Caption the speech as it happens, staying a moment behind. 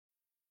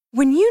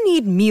When you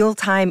need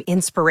mealtime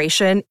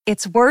inspiration,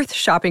 it's worth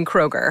shopping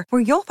Kroger,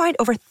 where you'll find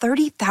over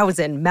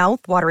 30,000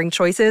 mouth-watering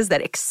choices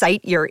that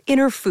excite your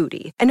inner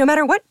foodie. And no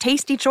matter what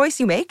tasty choice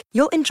you make,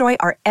 you'll enjoy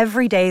our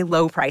everyday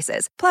low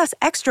prices, plus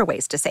extra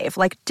ways to save,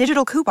 like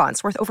digital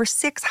coupons worth over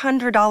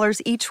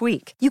 $600 each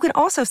week. You can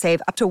also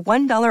save up to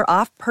 $1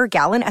 off per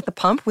gallon at the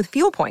pump with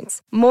fuel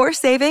points. More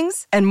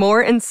savings and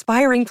more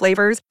inspiring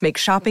flavors make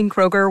shopping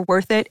Kroger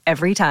worth it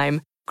every time.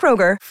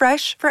 Kroger,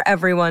 fresh for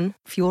everyone.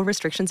 Fuel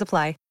restrictions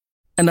apply.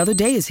 Another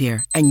day is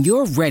here, and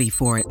you're ready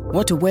for it.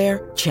 What to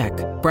wear? Check.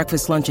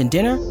 Breakfast, lunch, and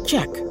dinner?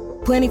 Check.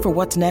 Planning for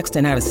what's next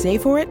and how to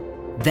save for it?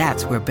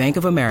 That's where Bank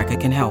of America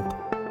can help.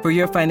 For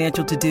your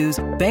financial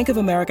to-dos, Bank of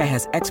America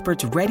has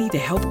experts ready to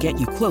help get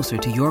you closer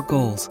to your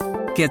goals.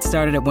 Get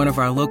started at one of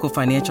our local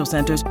financial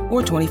centers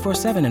or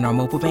 24/7 in our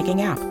mobile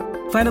banking app.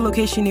 Find a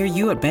location near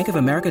you at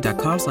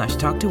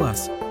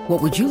bankofamerica.com/talktous. What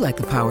would you like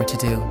the power to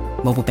do?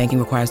 Mobile banking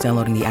requires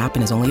downloading the app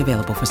and is only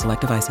available for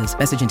select devices.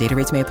 Message and data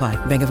rates may apply.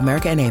 Bank of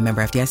America N.A.,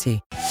 member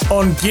FDIC.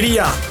 On Giddy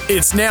Up,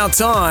 it's now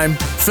time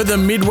for the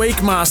Midweek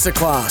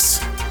Masterclass.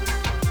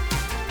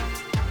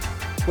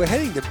 We're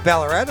heading to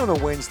Ballarat on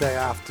a Wednesday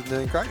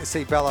afternoon. Great to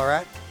see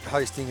Ballarat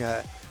hosting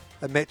a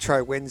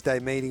Metro Wednesday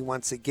meeting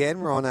once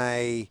again. We're on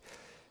a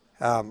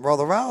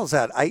the rail's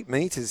at 8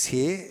 metres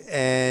here,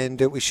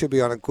 and we should be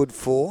on a good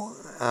 4.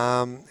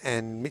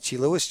 And Mitchie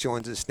Lewis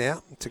joins us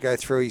now to go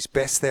through his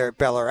best there at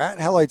Ballarat.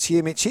 Hello to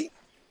you, Mitchie.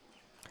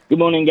 Good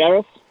morning,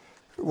 Gareth.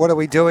 What are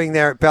we doing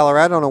there at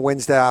Ballarat on a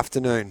Wednesday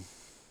afternoon?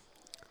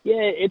 Yeah,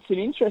 it's an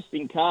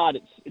interesting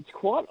card. It's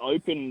quite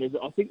open.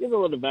 I think there's a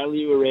lot of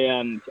value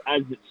around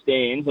as it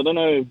stands. I don't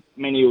know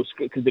many will,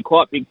 because they're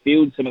quite big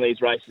fields, some of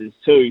these races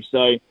too.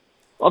 So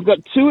I've got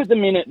 2 at the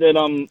minute that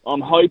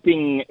I'm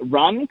hoping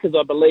run, because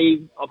I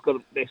believe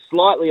they're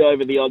slightly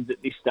over the odds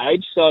at this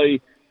stage. So.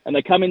 And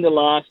they come in the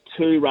last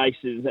 2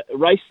 races.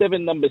 Race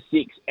 7, number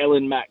 6,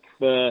 Ellen Mack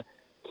for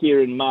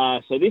Kieran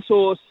Maher. So this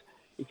horse,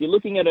 if you're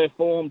looking at her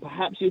form,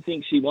 perhaps you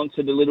think she wants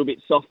it a little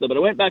bit softer. But I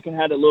went back and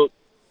had a look.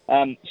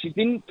 She's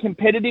been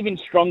competitive in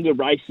stronger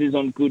races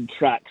on good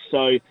tracks.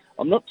 So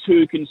I'm not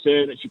too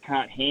concerned that she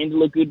can't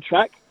handle a good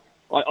track.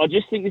 I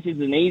just think this is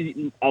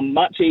a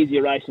much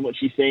easier race than what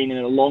she's seen in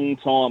a long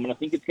time. And I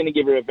think it's going to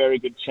give her a very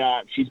good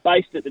chance. She's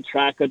based at the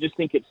track. I just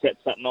think it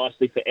sets up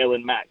nicely for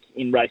Ellen Mack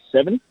in race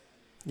 7.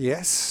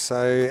 Yes,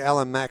 so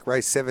Alan Mack,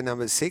 race 7,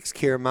 number 6,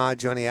 Kieran Maher,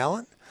 Johnny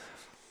Allen.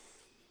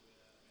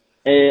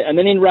 And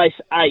then in race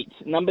 8,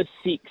 number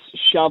 6,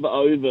 Shove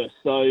Over.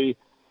 So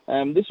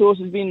this horse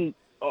has been,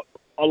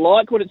 I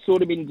like what it's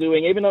sort of been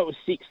doing, even though it was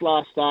 6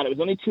 last start. It was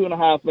only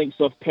 2.5 lengths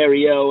off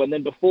Periel, and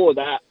then before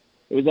that,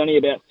 it was only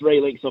about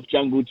 3 lengths off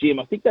Jungle Jim.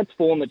 I think that's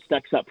form that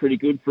stacks up pretty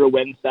good for a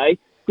Wednesday.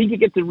 I think it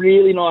gets a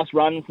really nice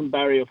run from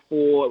barrier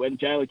 4 when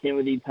Jayla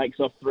Kennedy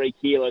takes off 3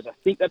 kilos. I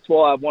think that's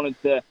why I wanted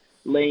to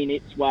lean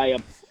its way.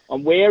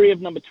 I'm wary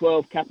of number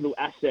 12, Capital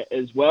Asset,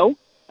 as well.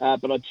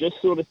 But I just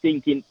sort of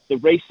think in the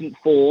recent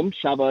form,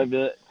 Shove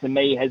Over, to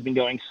me, has been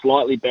going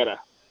slightly better.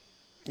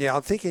 Yeah,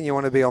 I'm thinking you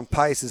want to be on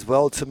pace as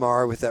well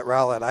tomorrow with that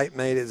rail at 8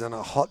 metres on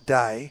a hot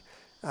day.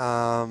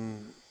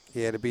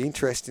 It'll be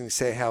interesting to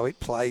see how it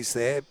plays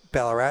there.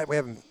 Ballarat, we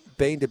haven't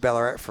been to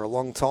Ballarat for a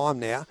long time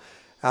now.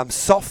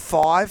 Soft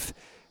 5.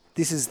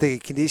 This is the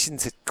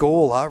conditions at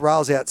Gawler.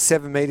 Rails out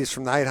 7 metres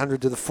from the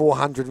 800 to the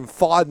 400 and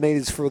 5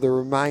 metres for the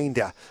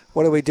remainder.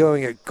 What are we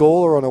doing at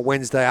Gawler on a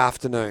Wednesday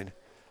afternoon?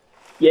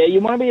 Yeah, you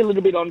want to be a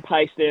little bit on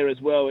pace there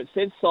as well. It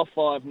says soft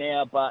 5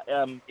 now, but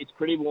it's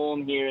pretty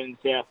warm here in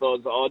South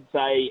Oz. I'd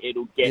say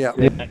it'll get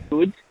to that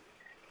good.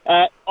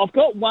 I've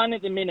got one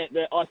at the minute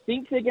that I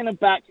think they're going to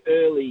back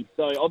early.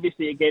 So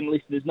obviously, again,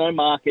 listen, there's no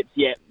markets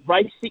yet.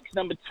 Race 6,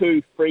 number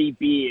 2, Free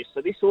Beer.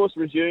 So this horse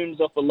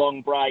resumes off a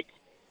long break.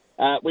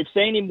 We've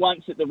seen him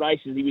once at the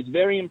races. He was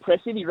very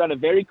impressive. He ran a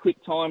very quick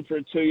time for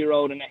a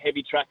 2-year-old in a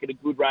heavy track at a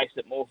good race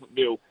at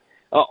Morphettville.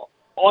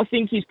 I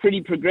think he's pretty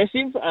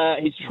progressive.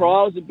 His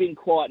trials have been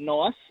quite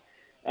nice.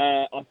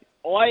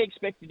 I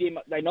expected him.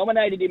 They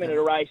nominated him in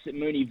a race at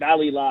Moonee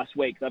Valley last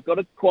week. They've got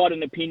quite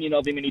an opinion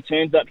of him, and he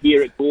turns up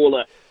here at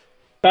Gawler.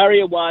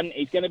 Barrier 1,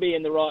 he's going to be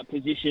in the right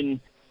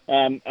position.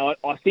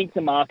 I think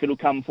the market will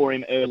come for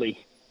him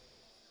early.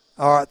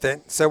 All right,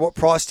 then. So what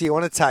price do you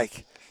want to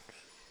take?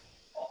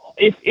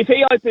 If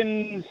he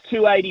opens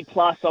 280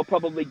 plus, I'll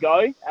probably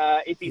go.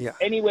 If he's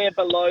anywhere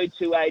below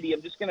 280,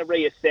 I'm just going to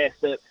reassess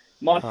it.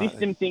 My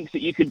system thinks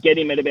that you could get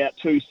him at about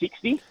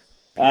 260.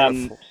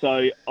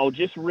 So I'll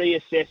just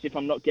reassess if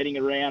I'm not getting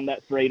around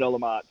that $3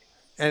 mark.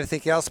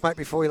 Anything else, mate,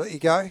 before we let you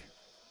go?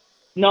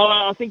 No,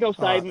 I think I'll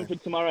save him for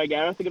tomorrow,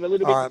 Gareth. I've got a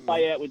little bit to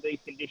play out with these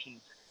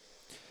conditions.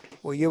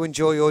 Well, you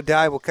enjoy your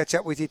day. We'll catch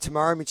up with you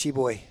tomorrow, Mitchie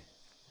boy.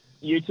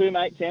 You too,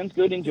 mate. Sounds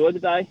good. Enjoy the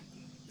day.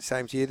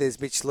 Same to you.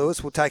 There's Mitch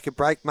Lewis. We'll take a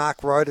break.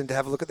 Mark Roden to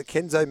have a look at the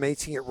Kenzo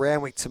meeting at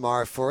Randwick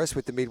tomorrow for us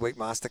with the Midweek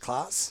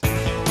Masterclass.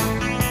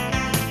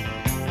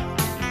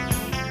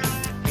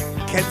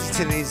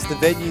 Kensington is the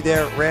venue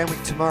there at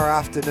Randwick tomorrow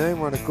afternoon.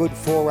 We're on a good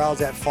 4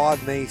 rails at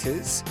 5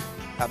 metres.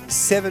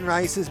 7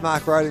 races.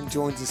 Mark Roden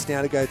joins us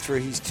now to go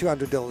through his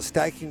 $200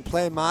 staking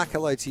plan. Mark,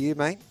 hello to you,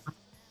 mate.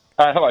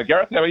 Hello,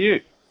 Gareth. How are you?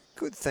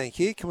 Good, thank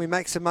you. Can we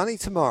make some money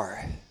tomorrow?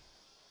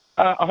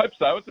 I hope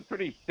so. It's a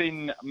pretty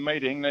thin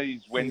meeting.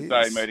 These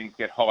Wednesday meetings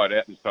get hollowed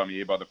out this time of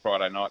year by the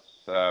Friday nights.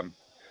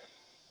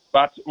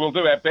 But we'll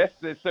do our best.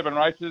 There's 7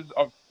 races.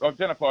 I've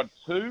identified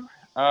 2.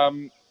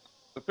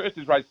 The first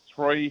is race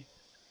 3.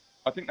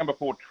 I think number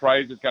 4,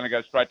 Trades, is going to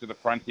go straight to the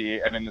front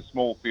here, and in the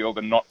small field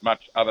and not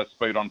much other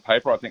speed on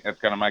paper, I think that's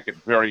going to make it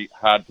very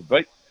hard to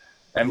beat.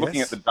 And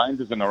looking at the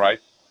dangers in the race,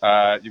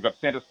 you've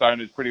got Centrestone,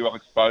 who's pretty well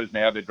exposed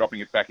now. They're dropping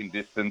it back in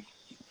distance.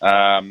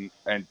 And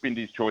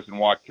Bindy's Choice and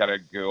White Catter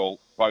Girl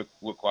both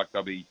look like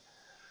they'll be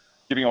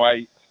giving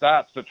away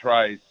starts for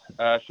Trays.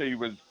 She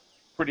was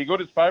pretty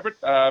good as favourite.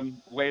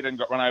 Led and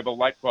got run over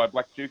late by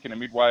Black Duke in a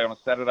midway on a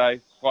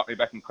Saturday. Slightly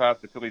back in class,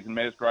 the fillies and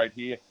mares grade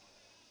here.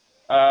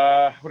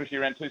 What is she,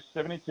 around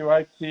 270,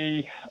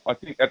 280? I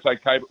think that's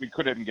okay, but we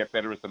could even get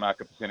better as the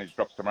market percentage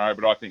drops tomorrow.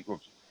 But I think,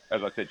 look,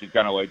 as I said, she's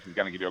going to lead. She's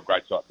going to give you a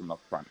great sight from the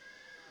front.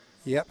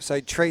 Yep, so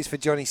trees for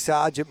Johnny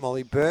Sargent,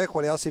 Molly Burke.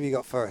 What else have you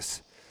got for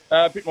us?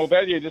 A bit more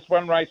value. Just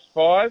one race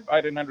 5,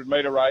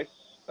 1,800-metre race.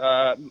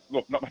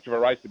 Look, not much of a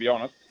race, to be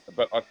honest,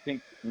 but I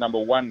think number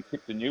 1,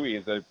 Tipton Newey,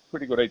 is a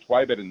pretty good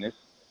each-way bet in this.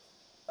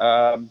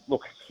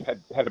 Look,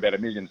 had about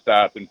 1 million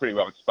starts and pretty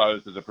well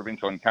exposed as a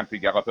provincial and country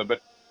galloper,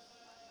 but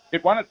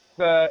it won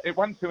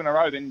 2 in a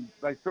row. Then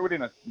they threw it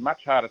in a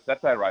much harder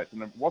Saturday race,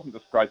 and it wasn't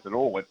disgraced at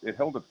all. It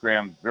held its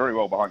ground very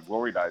well behind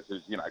Glory Days,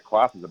 who's,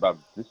 classes above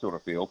this sort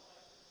of field.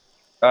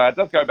 It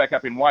does go back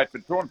up in weight,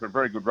 but drawn for a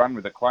very good run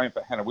with a claim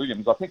for Hannah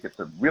Williams. I think it's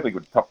a really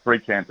good top 3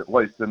 chance at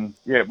least. And,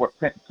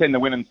 10 to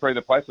win and 3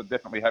 the place, but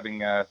definitely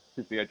having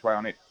 50 each way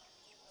on it.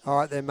 All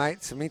right then,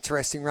 mate. Some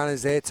interesting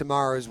runners there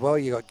tomorrow as well.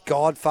 You got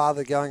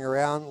Godfather going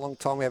around. Long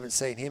time we haven't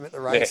seen him at the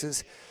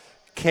races. Yeah.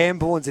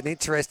 Camborne's an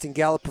interesting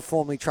galloper,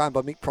 formerly trained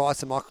by Mick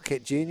Price and Michael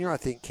Kett Jr. I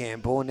think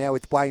Camborne now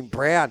with Wayne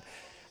Brown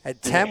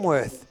at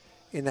Tamworth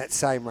in that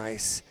same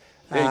race.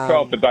 He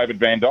trialled for David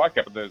Van Dyke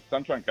up at the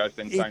Sunshine Coast.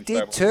 Then he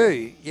did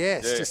too,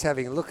 yes, just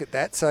having a look at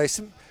that. So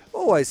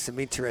always some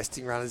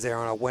interesting runners there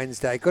on a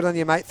Wednesday. Good on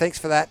you, mate. Thanks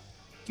for that.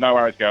 No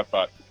worries, Gareth.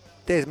 Bye.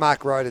 There's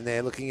Mark Roden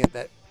there looking at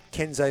that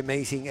Kenzo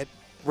meeting at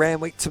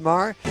Randwick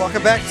tomorrow.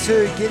 Welcome back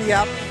to Giddy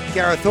Up.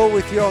 Gareth Hall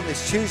with you on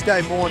this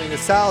Tuesday morning. The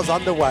sale's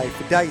underway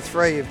for day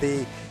 3 of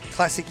the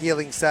Classic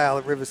Yearling Sale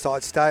at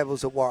Riverside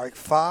Stables at Warwick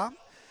Farm.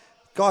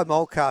 Guy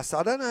Mulcaster,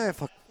 I don't know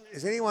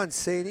has anyone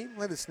seen him?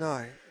 Let us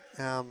know.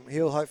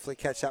 He'll hopefully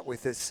catch up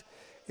with us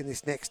in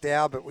this next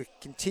hour, but we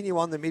continue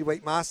on the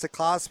Midweek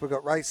Masterclass. We've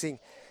got racing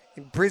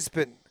in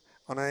Brisbane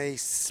on a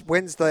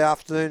Wednesday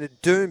afternoon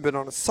at Doomben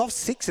on a soft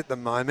 6 at the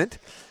moment.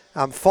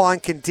 Fine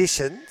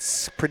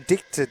conditions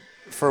predicted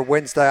for a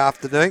Wednesday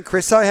afternoon.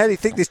 Chriso, how do you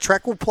think this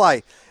track will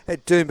play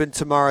at Doomben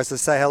tomorrow, as I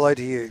say hello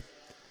to you?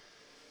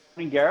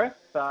 Morning,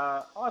 Gareth.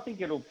 I think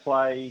it'll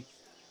play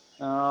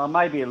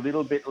maybe a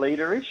little bit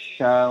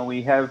leaderish.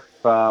 We have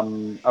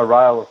a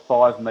rail of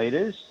 5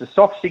 metres. The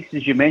soft 6,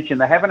 as you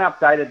mentioned, they haven't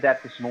updated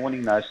that this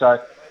morning, though.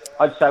 So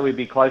I'd say we'd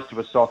be close to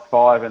a soft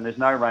 5, and there's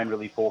no rain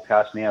really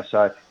forecast now.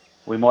 So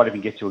we might even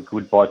get to a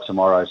good bite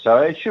tomorrow. So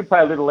it should play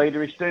a little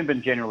leaderish.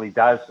 Doomben generally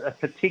does,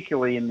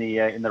 particularly in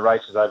the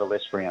races over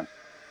less ground.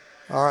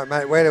 All right,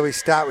 mate. Where do we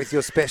start with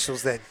your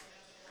specials then?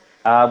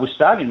 We'll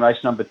start in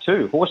race number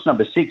 2. Horse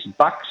number 6,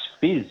 Bucks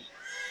Fizz.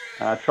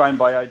 Trained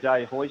by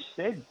O'Day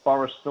Hoysted.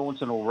 Boris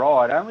Thornton will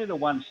ride. Only the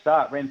 1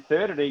 start. Ran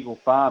 3rd at Eagle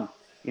Farm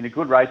in a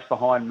good race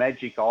behind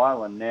Magic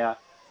Island. Now,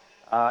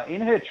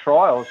 in her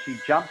trials, she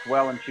jumped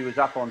well and she was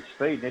up on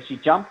speed. Now, she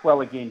jumped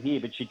well again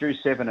here, but she drew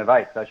 7 of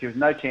 8, so she was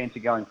no chance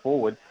of going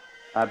forward.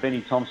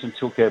 Benny Thompson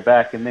took her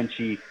back, and then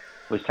she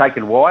was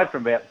taken wide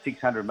from about the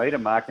 600-metre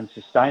mark and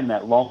sustained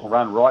that long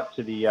run right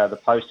to the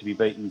post to be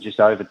beaten just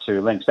over 2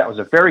 lengths. That was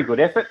a very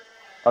good effort.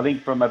 I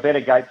think from a better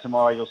gate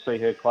tomorrow, you'll see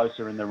her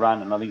closer in the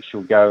run, and I think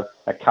she'll go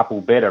a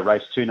couple better.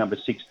 Race 2, number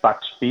 6,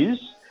 Bucks Fizz.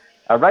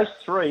 Race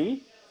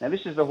 3, now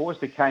this is the horse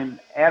that came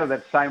out of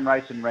that same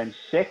race and ran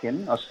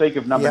 2nd. I speak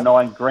of number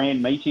 9,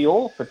 Grand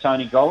Meteor for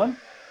Tony Gollan.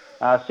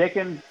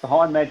 2nd,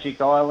 behind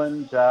Magic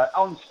Island,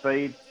 on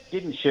speed,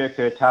 didn't shirk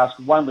her task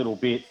one little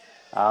bit.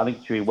 I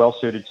think she'll be well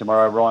suited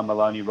tomorrow. Ryan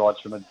Maloney rides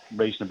from a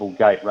reasonable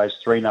gate. Race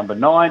 3, number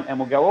 9, and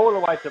we'll go all the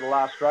way to the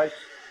last race.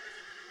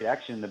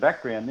 Action in the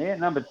background there.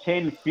 Number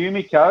 10,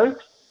 Fumiko,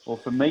 or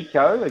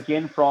Fumiko,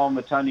 again from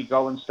the Tony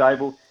Gollan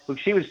stable. Look,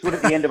 she was good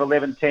at the end of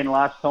 11.10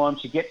 last time.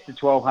 She gets to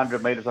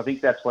 1,200 metres. I think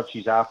that's what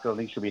she's after. I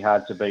think she'll be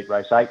hard to beat.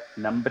 Race 8,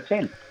 number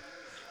 10.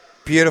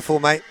 Beautiful,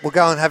 mate. We'll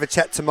go and have a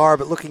chat tomorrow,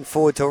 but looking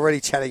forward to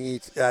already chatting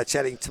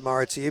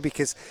tomorrow to you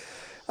because,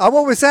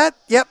 what was that?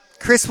 Yep,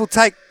 Chris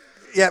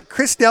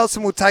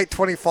Nelson will take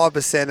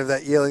 25% of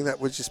that yearling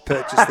that was just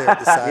purchased there at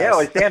the sales. Yeah,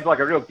 well, he sounds like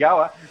a real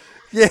goer.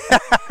 Yeah.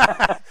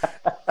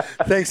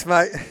 Thanks,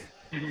 mate.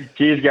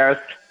 Cheers,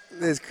 Gareth.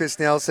 There's Chris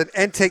Nelson.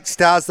 Antique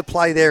Stars, the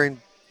play there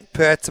in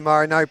Perth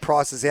tomorrow. No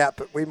prices out,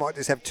 but we might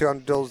just have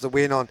 $200 to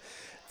win on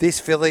this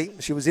filly.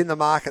 She was in the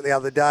market the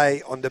other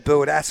day on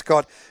debut at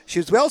Ascot. She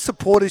was well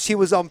supported. She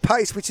was on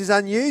pace, which is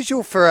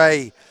unusual for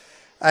a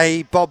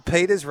Bob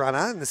Peters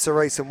runner in the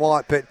Cerise and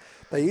White, but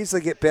they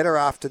usually get better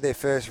after their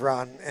first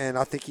run, and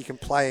I think you can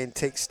play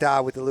Antique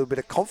Star with a little bit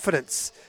of confidence